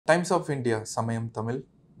Times of India, Samayam Tamil,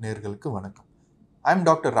 நேயர்களுக்கு வணக்கம். I am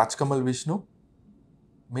Dr. Rajkamal Vishnu,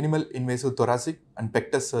 Minimal Invasive Thoracic and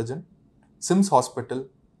Pectus Surgeon, SIMS Hospital,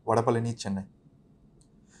 Vadapalani, Chennai.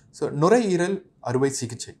 So நுரையீரல் அறுவை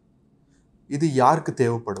சிகிச்சை இது யாருக்கு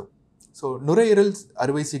தேவைப்படும்? ஸோ நுரையீரல்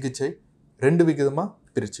அறுவை சிகிச்சை ரெண்டு விதமாக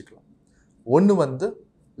பிரிச்சுக்கலாம். ஒன்று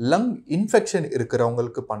லங் இன்ஃபெக்ஷன்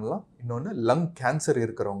இருக்கிறவங்களுக்கு பண்ணலாம், இன்னொன்று லங் கேன்சர்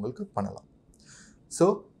இருக்கிறவங்களுக்கு பண்ணலாம். ஸோ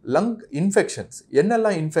லங் இன்ஃபெக்ஷன்ஸ்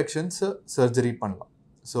என்னெல்லாம் இன்ஃபெக்ஷன்ஸ் சர்ஜரி பண்ணலாம்?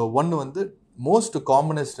 ஸோ ஒன்று மோஸ்ட்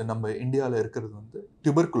காமனஸ்ட் நம்ம இந்தியாவில் இருக்கிறது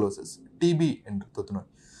tuberculosis, டிபி என்ற தொற்றுநோய்.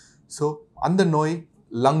 ஸோ அந்த நோய்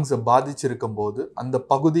லங்ஸை பாதிச்சிருக்கும் போது அந்த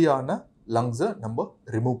பகுதியான லங்ஸை நம்ம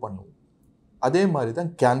ரிமூவ் பண்ணுவோம். அதே மாதிரி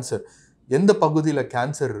தான் கேன்சர், எந்த பகுதியில்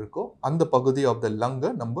கேன்சர் இருக்கோ அந்த பகுதி ஆஃப் த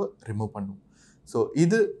லங்கை நம்ம ரிமூவ் பண்ணுவோம். ஸோ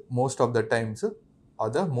இது மோஸ்ட் ஆஃப் த டைம்ஸு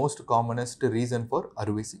அதை மோஸ்ட் காமனஸ்ட் ரீசன் ஃபார்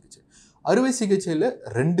அறுவை சிகிச்சை. அறுவை சிகிச்சையில்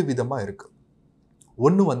ரெண்டு விதமாக இருக்குது.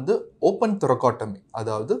 ஒன்று ஓப்பன் தொரகாட்டமி,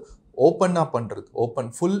 அதாவது ஓப்பனாக பண்ணுறது,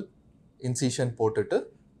 ஓப்பன் ஃபுல் இன்சிஷன் போட்டுட்டு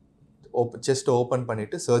செஸ்ட்டை ஓப்பன்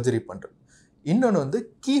பண்ணிவிட்டு சர்ஜரி பண்ணுறது. இன்னொன்று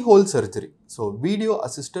key whole surgery, so video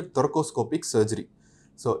assisted தொரகோஸ்கோபிக் surgery.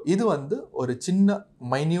 So இது ஒரு சின்ன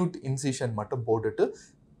மைன்யூட் இன்சிஷன் மட்டும் போட்டுட்டு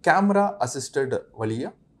கேமரா அசிஸ்டட்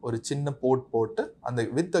வழியாக ஒரு சின்ன போட்டு அந்த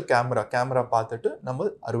வித் கேமரா பார்த்துட்டு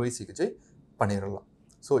நம்ம அறுவை சிகிச்சை பண்ணிடலாம்.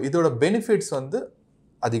 ஸோ இதோட பெனிஃபிட்ஸ்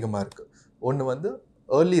அதிகமாக இருக்குது. ஒன்று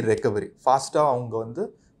ஏர்லி ரெக்கவரி, ஃபாஸ்ட்டாக அவங்க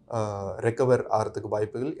ரெக்கவர் ஆகிறதுக்கு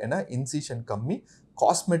வாய்ப்புகள், ஏன்னா இன்சிஷன் கம்மி,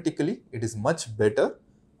 காஸ்மெட்டிக்கலி it is much better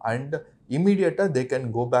and இமீடியட்டாக they can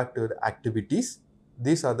go back to activities.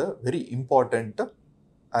 These are the very important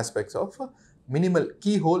aspects of minimal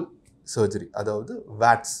key whole surgery, அதாவது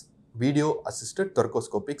வேட்ஸ், வீடியோ அசிஸ்டட்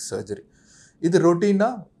தொரகோஸ்கோபிக் சர்ஜரி. இது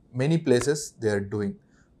ரொட்டீனாக many places they are doing.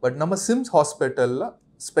 But நம்ம Sims ஹாஸ்பிட்டலில்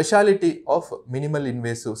speciality of minimal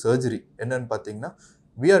invasive surgery என்னன்னு பார்த்தீங்கன்னா,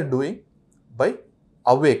 we are doing by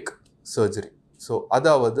awake surgery. So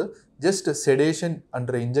அதாவது just sedation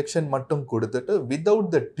என்ற injection மட்டும் கொடுத்துட்டு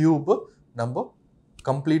வித்தவுட் த டியூப் நம்ம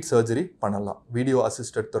கம்ப்ளீட் சர்ஜரி பண்ணலாம், வீடியோ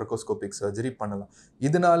அசிஸ்டட் தொரகோஸ்கோபிக் சர்ஜரி பண்ணலாம்.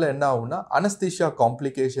 இதனால என்ன ஆகும்னா, anaesthesia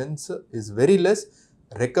complications is very less,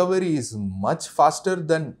 recovery is much faster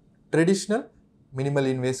than traditional minimal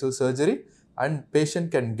invasive surgery and patient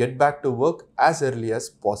can get back to work as early as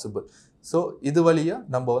possible. So இது வழியா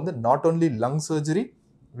நம்ம not only lung surgery,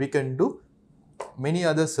 we can do many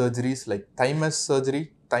other surgeries like thymus surgery.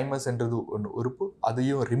 thymus என்றது உறுப்பு,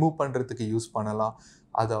 அதையும் remove பண்ணுறதுக்கு use பண்ணலாம்.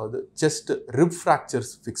 அதாவது chest rib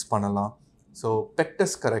fractures fix பண்ணலாம். So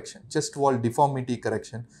pectus correction, chest wall deformity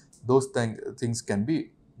correction, those things can be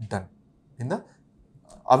done in the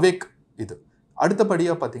awake இது.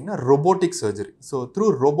 அடுத்தபடியாக பார்த்தீங்கன்னா robotic surgery. So through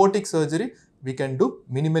robotic surgery we can do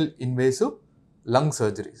minimal invasive lung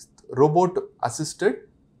surgeries. Robot assisted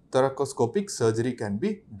thoracoscopic surgery can be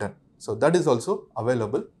done. So that is also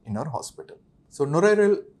available in our hospital. So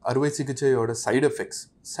நுரையீரல் அறுவை சிகிச்சையோட side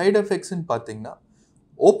எஃபெக்ட்ஸ்ன்னு பார்த்தீங்கன்னா,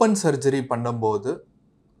 open surgery பண்ணும்போது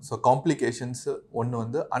so complications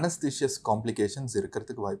ஒன்று அனஸ்தீஷியஸ் complications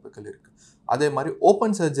இருக்கிறதுக்கு வாய்ப்புகள் இருக்குது. அதே மாதிரி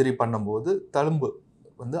ஓப்பன் சர்ஜரி பண்ணும்போது தழும்பு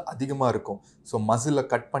அதிகமாக இருக்கும். ஸோ மசிலை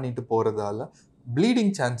கட் பண்ணிட்டு போகிறதால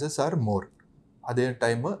ப்ளீடிங் சான்சஸ் ஆர் மோர். அதே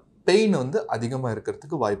டைமு பெயின் அதிகமாக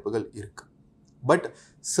இருக்கிறதுக்கு வாய்ப்புகள் இருக்குது. பட்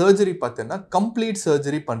சர்ஜரி பார்த்தீங்கன்னா கம்ப்ளீட்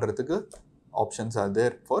சர்ஜரி பண்ணுறதுக்கு options are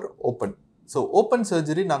there for open. So open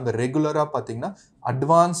surgery நாங்கள் ரெகுலராக பார்த்தீங்கன்னா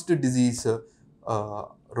அட்வான்ஸ்டு டிசீஸு,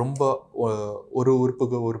 ரொம்ப ஒரு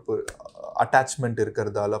உறுப்பு அட்டாச்மெண்ட்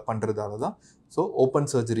இருக்கிறதால பண்ணுறதால தான் ஸோ ஓப்பன்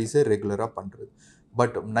சர்ஜரிஸே ரெகுலராக பண்ணுறது.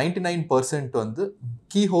 பட் 99%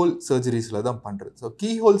 கீ ஹோல் சர்ஜரிஸில் தான் பண்ணுறது. ஸோ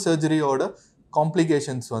கீ ஹோல் சர்ஜரியோட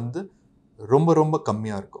காம்ப்ளிகேஷன்ஸ் ரொம்ப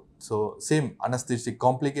கம்மியாக இருக்கும். ஸோ சேம் அனஸ்தீசிக்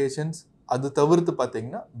காம்ப்ளிகேஷன்ஸ், அது தவிர்த்து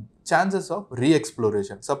பார்த்தீங்கன்னா சான்சஸ் ஆஃப்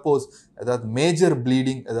ரீஎக்ஸ்ப்ளோரேஷன், சப்போஸ் ஏதாவது மேஜர்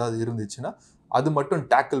ப்ளீடிங் ஏதாவது இருந்துச்சுன்னா அது மட்டும்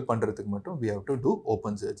டேக்கிள் பண்ணுறதுக்கு மட்டும் we have to do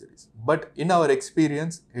open surgeries. But in our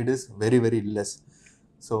experience it is very less.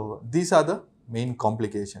 So these are the main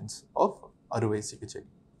complications of அறுவை சிகிச்சை.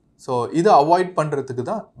 ஸோ இதை அவாய்ட் பண்ணுறதுக்கு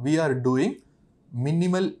தான் we are doing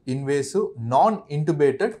minimal invasive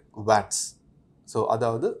non-intubated VATS. So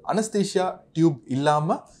அதாவது anaesthesia tube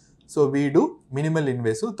இல்லாமல் so we do minimal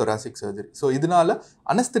invasive thoracic surgery. So இதனால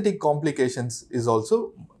anesthetic complications is also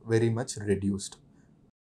very much reduced.